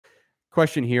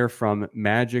Question here from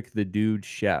Magic the Dude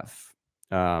Chef.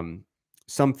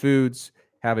 Some foods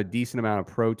have a decent amount of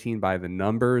protein by the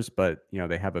numbers, but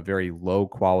they have a very low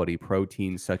quality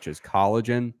protein, such as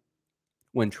collagen.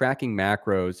 When tracking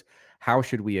macros, how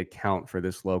should we account for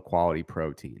this low quality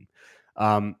protein?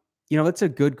 That's a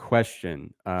good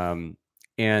question. And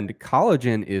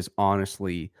collagen is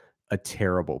honestly a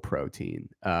terrible protein.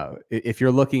 If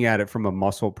you're looking at it from a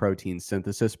muscle protein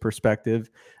synthesis perspective,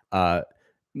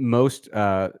 most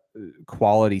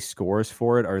quality scores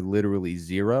for it are literally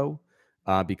zero,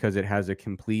 because it has a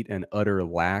complete and utter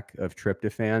lack of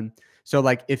tryptophan. So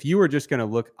like if you were just going to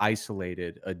look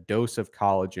isolated, a dose of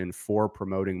collagen for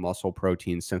promoting muscle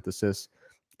protein synthesis,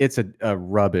 it's a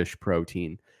rubbish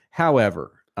protein.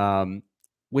 However,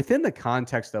 within the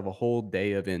context of a whole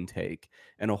day of intake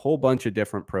and a whole bunch of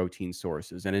different protein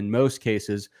sources, and in most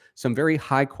cases, some very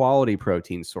high quality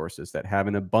protein sources that have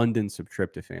an abundance of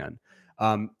tryptophan,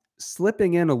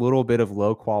 slipping in a little bit of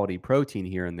low quality protein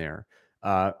here and there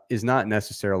is not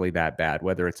necessarily that bad,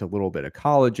 whether it's a little bit of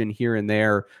collagen here and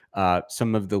there,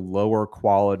 some of the lower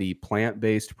quality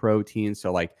plant-based proteins.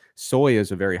 So like soy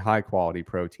is a very high quality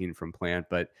protein from plant,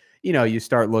 but you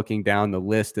start looking down the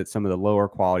list at some of the lower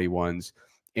quality ones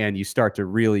and you start to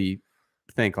really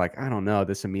think like, I don't know,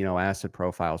 this amino acid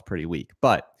profile is pretty weak.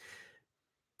 But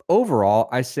overall,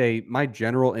 I say my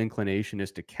general inclination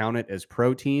is to count it as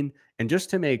protein, and just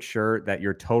to make sure that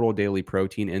your total daily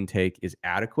protein intake is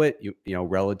adequate,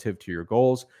 relative to your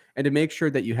goals, and to make sure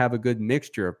that you have a good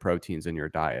mixture of proteins in your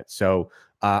diet. So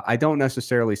I don't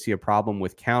necessarily see a problem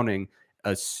with counting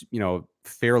a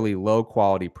fairly low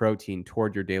quality protein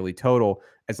toward your daily total,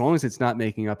 as long as it's not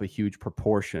making up a huge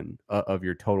proportion of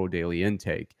your total daily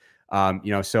intake.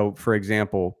 So for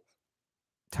example,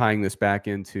 tying this back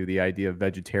into the idea of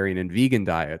vegetarian and vegan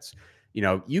diets,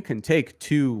 you can take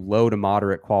two low to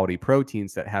moderate quality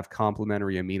proteins that have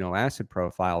complementary amino acid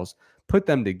profiles, put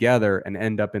them together, and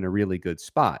end up in a really good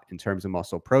spot in terms of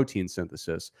muscle protein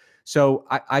synthesis. So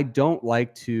I don't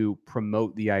like to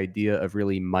promote the idea of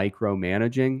really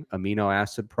micromanaging amino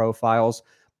acid profiles.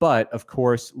 But of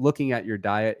course, looking at your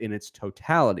diet in its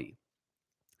totality,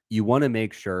 you want to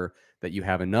make sure that you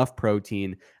have enough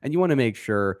protein, and you want to make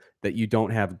sure that you don't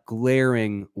have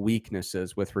glaring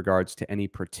weaknesses with regards to any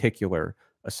particular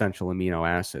essential amino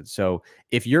acid. So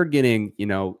if you're getting,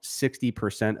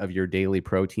 60% of your daily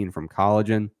protein from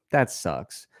collagen, that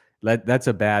sucks. That's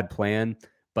a bad plan,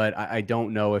 but I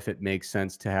don't know if it makes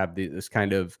sense to have this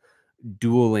kind of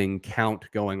dueling count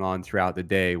going on throughout the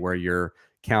day where you're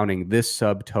counting this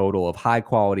subtotal of high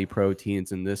quality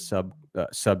proteins and this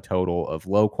subtotal of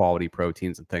low quality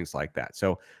proteins and things like that.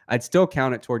 So I'd still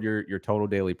count it toward your total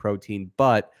daily protein,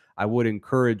 but I would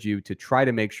encourage you to try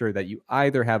to make sure that you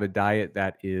either have a diet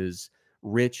that is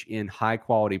rich in high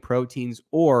quality proteins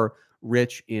or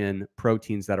rich in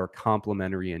proteins that are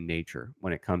complementary in nature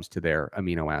when it comes to their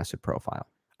amino acid profile.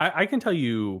 I can tell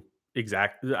you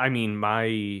exactly. I mean,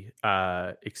 my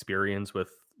experience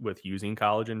with using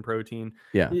collagen protein,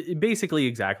 Yeah. basically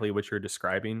exactly what you're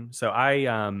describing. So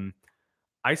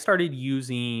I started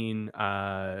using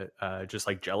just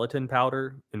like gelatin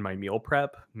powder in my meal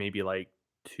prep maybe like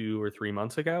 2 or 3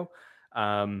 months ago.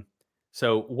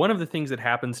 So one of the things that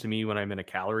happens to me when I'm in a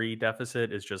calorie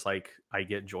deficit is just like I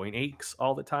get joint aches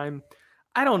all the time.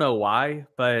 I don't know why,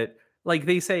 but like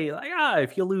they say, like,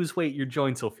 if you lose weight, your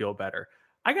joints will feel better.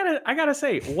 I gotta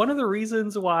say, one of the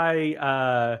reasons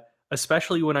why,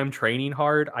 especially when I'm training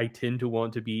hard, I tend to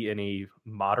want to be in a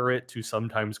moderate to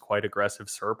sometimes quite aggressive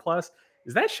surplus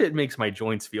is that shit makes my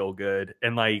joints feel good.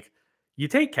 And like you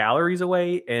take calories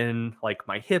away and like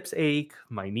my hips ache,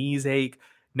 my knees ache.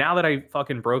 Now that I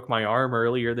fucking broke my arm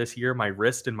earlier this year, my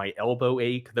wrist and my elbow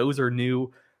ache. Those are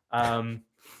new. And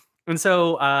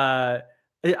so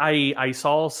I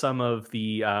saw some of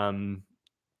the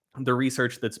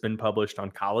research that's been published on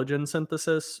collagen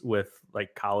synthesis with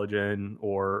like collagen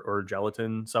or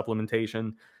gelatin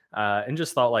supplementation, and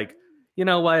just thought like, you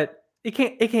know what? It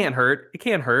can't hurt. It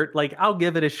can't hurt. Like I'll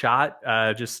give it a shot.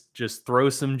 Just throw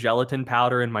some gelatin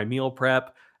powder in my meal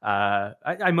prep.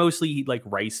 I mostly eat like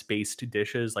rice based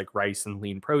dishes, like rice and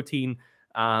lean protein.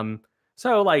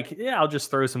 So like, yeah, I'll just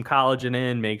throw some collagen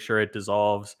in, make sure it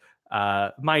dissolves.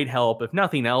 Might help. If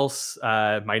nothing else,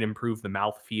 might improve the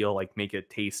mouthfeel, like make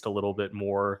it taste a little bit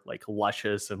more like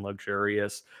luscious and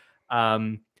luxurious.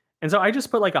 And so I just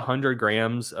put like 100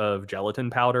 grams of gelatin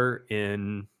powder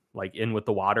in with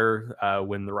the water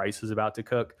when the rice is about to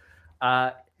cook.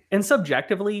 And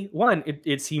subjectively, one,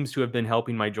 it seems to have been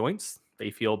helping my joints.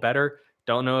 They feel better.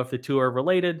 Don't know if the two are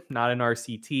related. Not an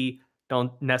RCT.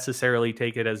 Don't necessarily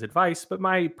take it as advice, but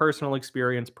my personal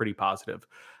experience, pretty positive.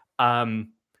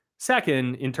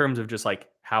 Second, in terms of just like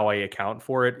how I account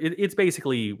for it, it's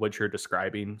basically what you're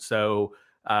describing. So,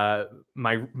 uh,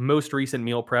 my most recent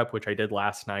meal prep, which I did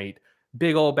last night,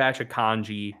 big old batch of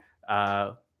congee,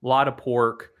 a lot of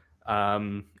pork,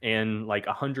 and like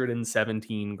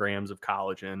 117 grams of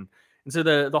collagen. And so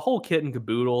the whole kit and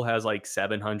caboodle has like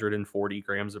 740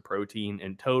 grams of protein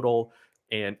in total,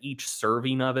 and each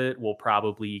serving of it will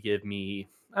probably give me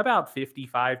about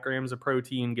 55 grams of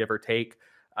protein, give or take.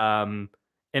 Um,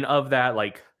 and of that,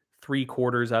 like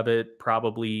three-quarters of it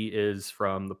probably is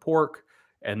from the pork.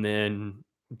 And then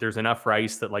there's enough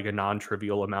rice that like a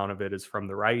non-trivial amount of it is from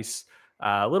the rice,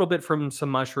 a little bit from some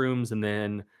mushrooms, and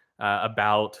then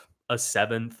about a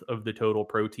seventh of the total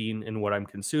protein in what I'm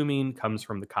consuming comes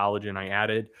from the collagen I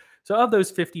added. So of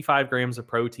those 55 grams of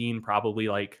protein, probably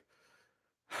like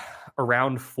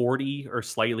around 40 or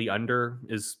slightly under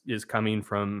is coming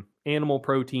from animal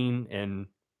protein. And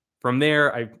from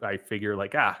there I figure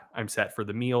like, I'm set for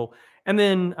the meal. And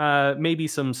then maybe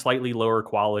some slightly lower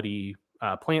quality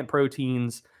plant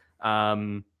proteins.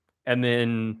 And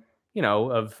then,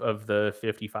 of the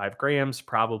 55 grams,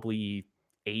 probably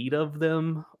 8 of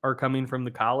them are coming from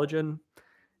the collagen.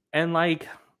 And like,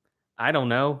 I don't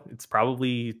know, it's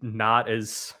probably not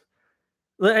as,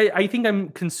 I think I'm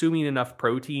consuming enough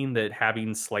protein that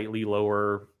having slightly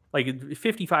lower, like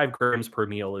 55 grams per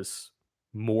meal is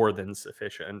more than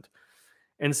sufficient.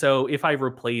 And so if I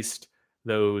replaced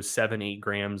those 7, 8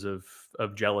 grams of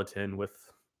gelatin with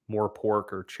more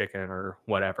pork or chicken or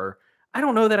whatever, I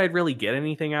don't know that I'd really get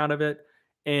anything out of it.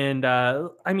 And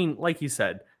I mean, like you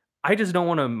said, I just don't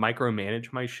want to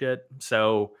micromanage my shit.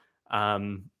 So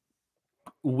um,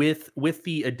 with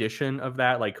the addition of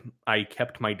that, like I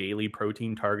kept my daily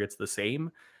protein targets the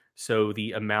same. So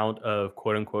the amount of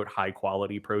quote unquote high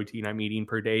quality protein I'm eating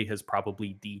per day has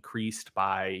probably decreased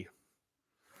by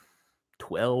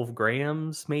 12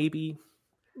 grams, maybe.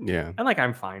 Yeah. And like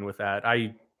I'm fine with that.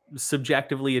 I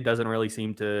subjectively it doesn't really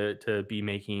seem to be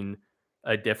making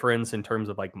a difference in terms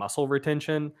of like muscle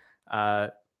retention. Uh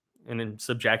and then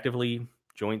subjectively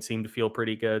joints seem to feel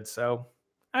pretty good. So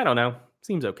I don't know.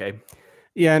 Seems okay.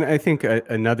 Yeah, and I think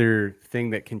another thing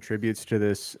that contributes to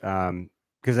this,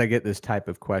 because I get this type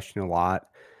of question a lot,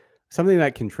 something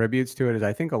that contributes to it is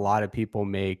I think a lot of people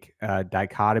make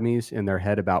dichotomies in their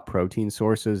head about protein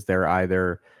sources. They're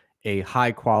either a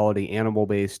high quality animal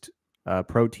based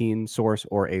protein source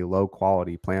or a low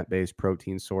quality plant based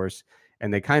protein source.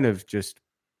 And they kind of just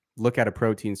look at a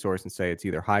protein source and say it's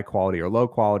either high quality or low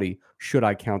quality. Should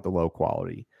I count the low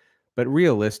quality? But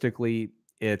realistically,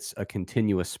 it's a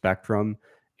continuous spectrum.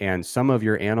 And some of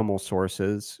your animal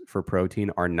sources for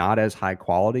protein are not as high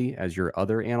quality as your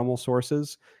other animal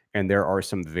sources. And there are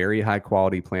some very high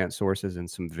quality plant sources and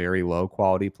some very low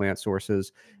quality plant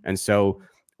sources. And so,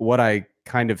 what I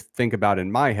kind of think about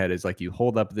in my head is like you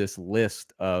hold up this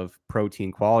list of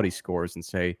protein quality scores and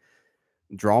say,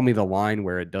 draw me the line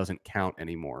where it doesn't count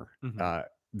anymore. Mhm.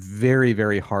 Very,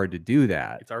 very hard to do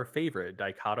that. It's our favorite,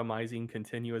 dichotomizing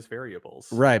continuous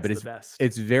variables. Right, It's but the it's best.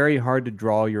 it's very hard to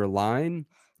draw your line,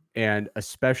 and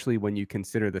especially when you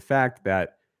consider the fact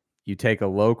that you take a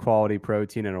low quality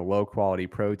protein and a low quality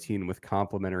protein with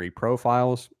complementary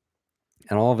profiles,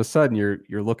 and all of a sudden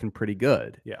you're looking pretty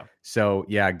good. Yeah. So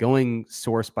yeah, going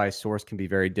source by source can be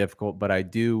very difficult, but I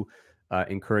do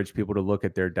encourage people to look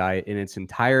at their diet in its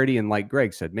entirety. And like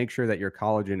Greg said, make sure that your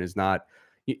collagen is not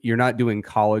you're not doing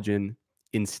collagen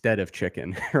instead of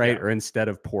chicken, right, Yeah. or instead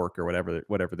of pork or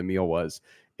whatever the meal was.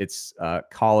 It's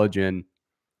collagen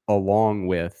along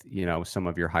with some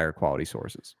of your higher quality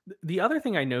sources. The other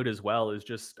thing I note as well is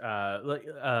just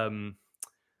a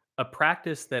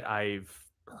practice that I've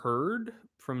heard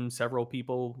from several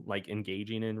people like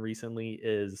engaging in recently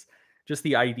is just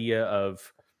the idea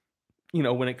of,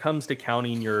 when it comes to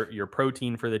counting your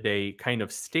protein for the day, kind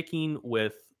of sticking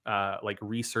with like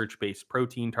research based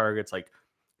protein targets, like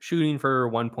shooting for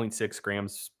 1.6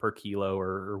 grams per kilo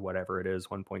or whatever it is,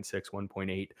 1.6,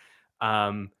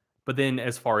 1.8. But then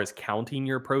as far as counting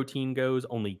your protein goes,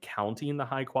 only counting the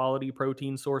high quality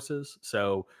protein sources.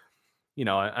 So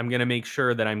I'm going to make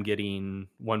sure that I'm getting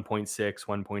 1.6,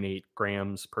 1.8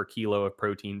 grams per kilo of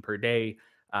protein per day.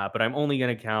 But I'm only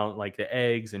going to count like the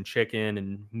eggs and chicken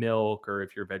and milk, or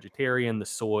if you're vegetarian, the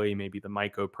soy, maybe the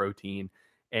mycoprotein,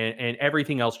 and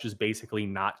everything else, just basically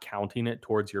not counting it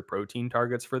towards your protein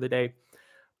targets for the day.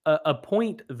 A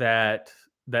point that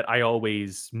I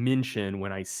always mention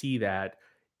when I see that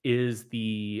is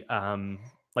the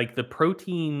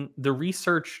protein, the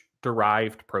research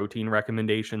derived protein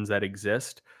recommendations that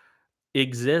exist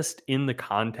in the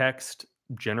context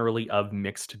generally of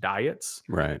mixed diets.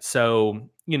 Right. So,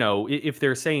 if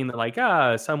they're saying that like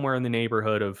somewhere in the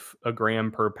neighborhood of a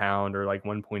gram per pound or like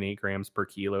 1.8 grams per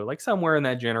kilo, like somewhere in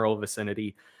that general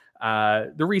vicinity,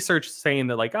 the research is saying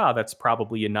that like that's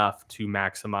probably enough to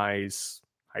maximize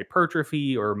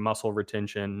hypertrophy or muscle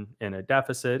retention in a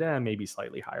deficit, and maybe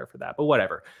slightly higher for that, but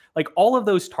whatever. Like all of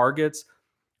those targets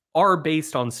are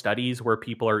based on studies where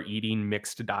people are eating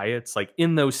mixed diets. Like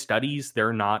in those studies,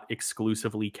 they're not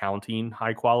exclusively counting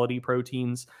high quality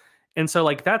proteins. And so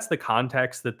like that's the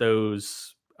context that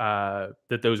those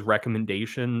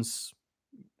recommendations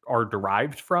are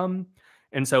derived from.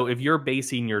 And so if you're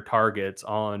basing your targets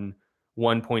on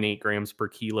 1.8 grams per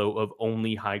kilo of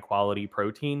only high quality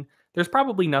protein, there's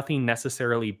probably nothing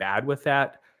necessarily bad with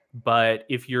that. But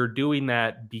if you're doing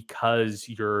that because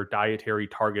your dietary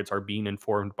targets are being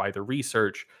informed by the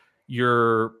research,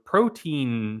 your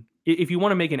protein, if you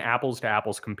want to make an apples to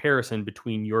apples comparison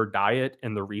between your diet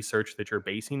and the research that you're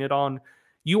basing it on,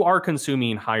 you are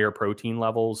consuming higher protein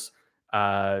levels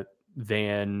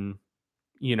than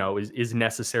is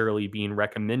necessarily being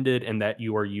recommended and that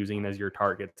you are using as your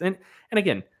targets. And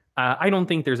again, I don't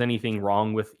think there's anything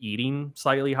wrong with eating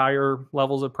slightly higher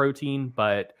levels of protein,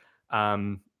 but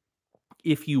um,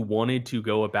 if you wanted to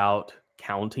go about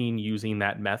counting using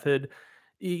that method,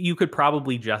 you could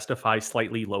probably justify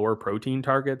slightly lower protein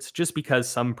targets just because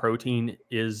some protein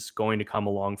is going to come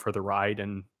along for the ride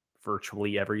in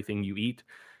virtually everything you eat.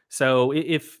 So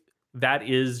if that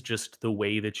is just the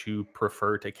way that you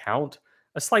prefer to count,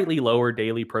 a slightly lower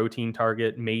daily protein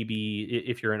target, maybe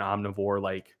if you're an omnivore,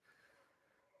 like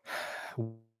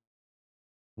 1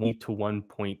 to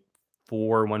 1.4,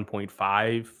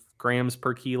 1.5 grams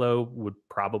per kilo would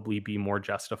probably be more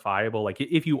justifiable. Like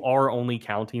if you are only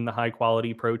counting the high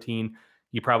quality protein,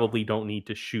 you probably don't need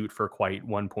to shoot for quite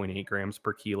 1.8 grams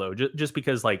per kilo, just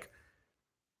because like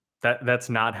that's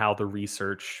not how the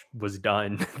research was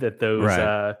done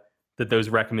Right. that those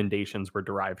recommendations were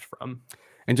derived from.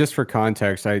 And just for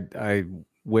context, I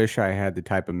wish I had the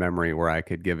type of memory where I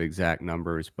could give exact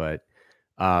numbers, but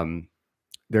um,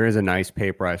 there is a nice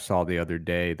paper I saw the other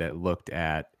day that looked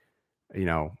at, you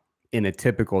know, in a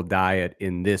typical diet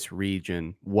in this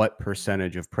region, what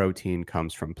percentage of protein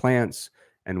comes from plants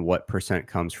and what percent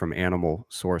comes from animal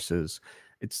sources.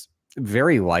 It's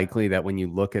very likely that when you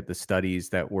look at the studies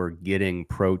that we're getting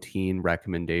protein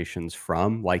recommendations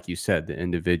from, like you said, the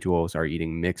individuals are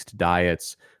eating mixed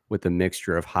diets with a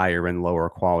mixture of higher and lower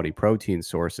quality protein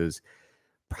sources.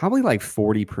 Probably like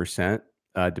 40%,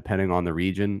 depending on the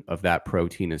region, of that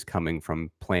protein is coming from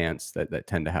plants that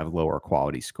tend to have lower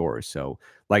quality scores. So,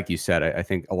 like you said, I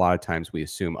think a lot of times we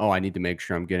assume, oh, I need to make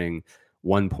sure I'm getting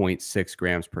 1.6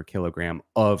 grams per kilogram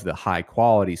of the high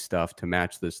quality stuff to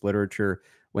match this literature,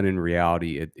 when in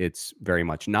reality, it's very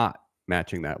much not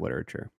matching that literature.